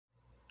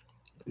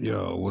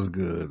Yo, what's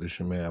good? This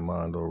your man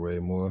Mondo Ray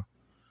Moore,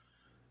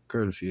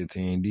 courtesy of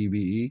Team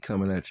DBE,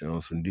 coming at you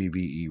on some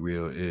DBE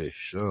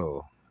real-ish.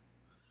 So,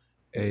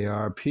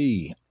 ARP,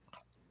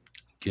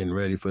 getting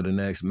ready for the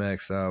next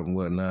Max album and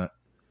whatnot.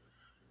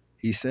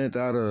 He sent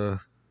out or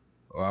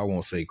I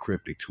won't say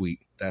cryptic tweet.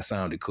 That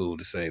sounded cool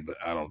to say, but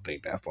I don't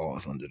think that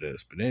falls under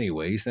this. But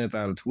anyway, he sent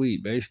out a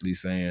tweet basically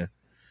saying,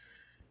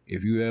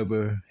 if you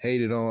ever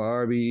hated on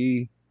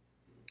RBE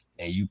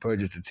and you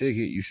purchased a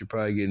ticket, you should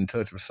probably get in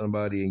touch with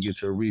somebody and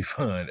get your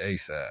refund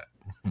ASAP.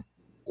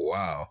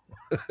 Wow.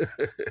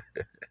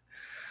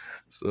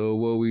 So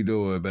what we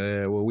doing,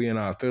 man? Well, we in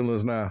our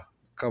feelings now.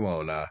 Come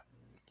on now.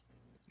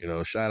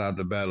 Shout out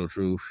to Battle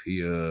Truth.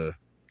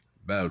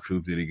 Battle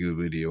Truth did a good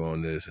video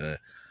on this, and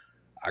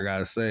I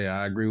gotta say,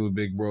 I agree with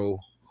Big Bro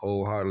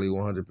wholeheartedly,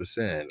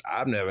 100%.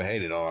 I've never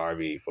hated on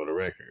RB for the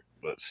record,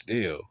 but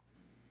still,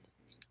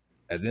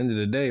 at the end of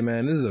the day,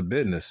 man, this is a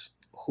business.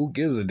 Who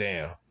gives a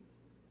damn?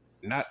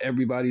 Not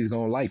everybody's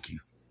gonna like you.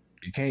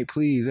 You can't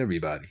please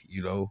everybody.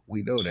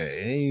 We know that.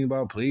 It ain't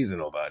about pleasing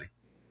nobody.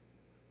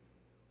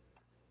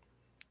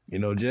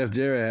 Jeff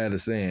Jarrett had a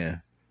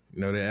saying.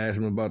 They asked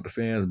him about the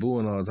fans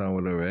booing all the time,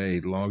 whatever. Hey,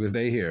 as long as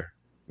they here.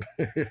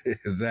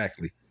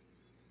 Exactly.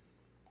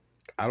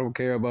 I don't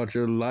care about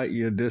your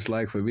your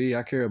dislike for me.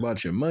 I care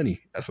about your money.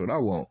 That's what I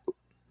want.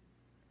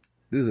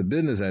 This is a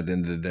business at the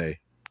end of the day.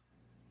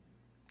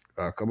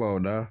 Come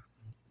on now.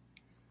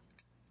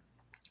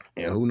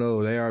 And who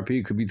knows, ARP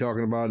could be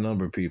talking about a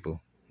number of people.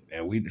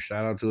 And we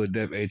shout out to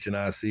Adept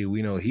HNIC.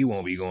 We know he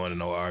won't be going to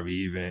no RB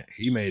event.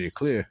 He made it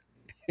clear.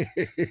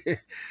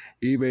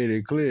 He made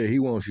it clear he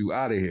wants you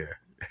out of here.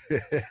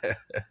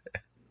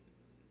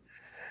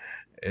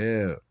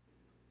 Yeah.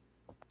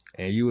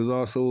 And you was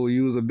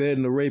a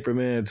betting the raper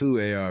man too,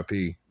 ARP.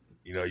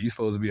 You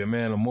supposed to be a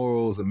man of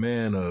morals, a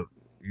man of,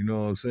 what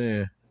I'm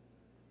saying,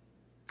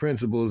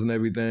 principles and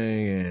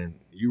everything, and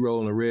you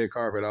rolling the red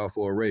carpet out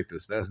for a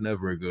rapist. That's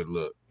never a good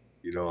look.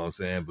 You know what I'm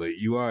saying? But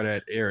you are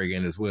that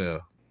arrogant as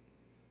well.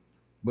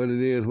 But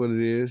it is what it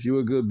is. You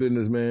a good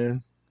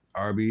businessman.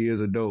 RB is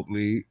a dope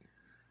lead.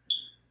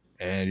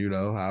 And,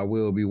 I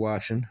will be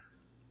watching.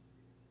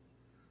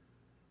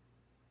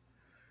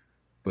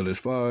 But as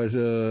far as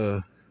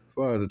the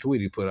tweet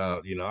he put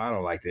out, I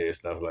don't like to hear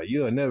stuff like,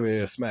 you'll never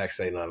hear Smack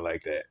say nothing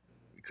like that.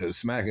 Because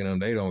smacking them,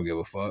 they don't give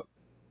a fuck.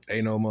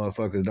 They know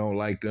motherfuckers don't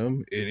like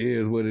them. It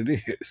is what it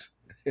is.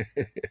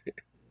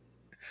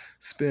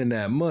 Spend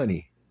that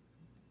money.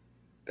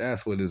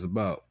 That's what it's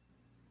about.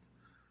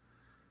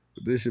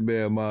 But this your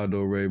man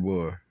Mondo Ray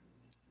Moore.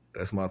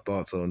 That's my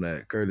thoughts on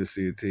that.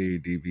 Courtesy of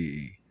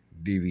DBE.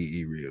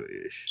 DBE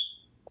real-ish.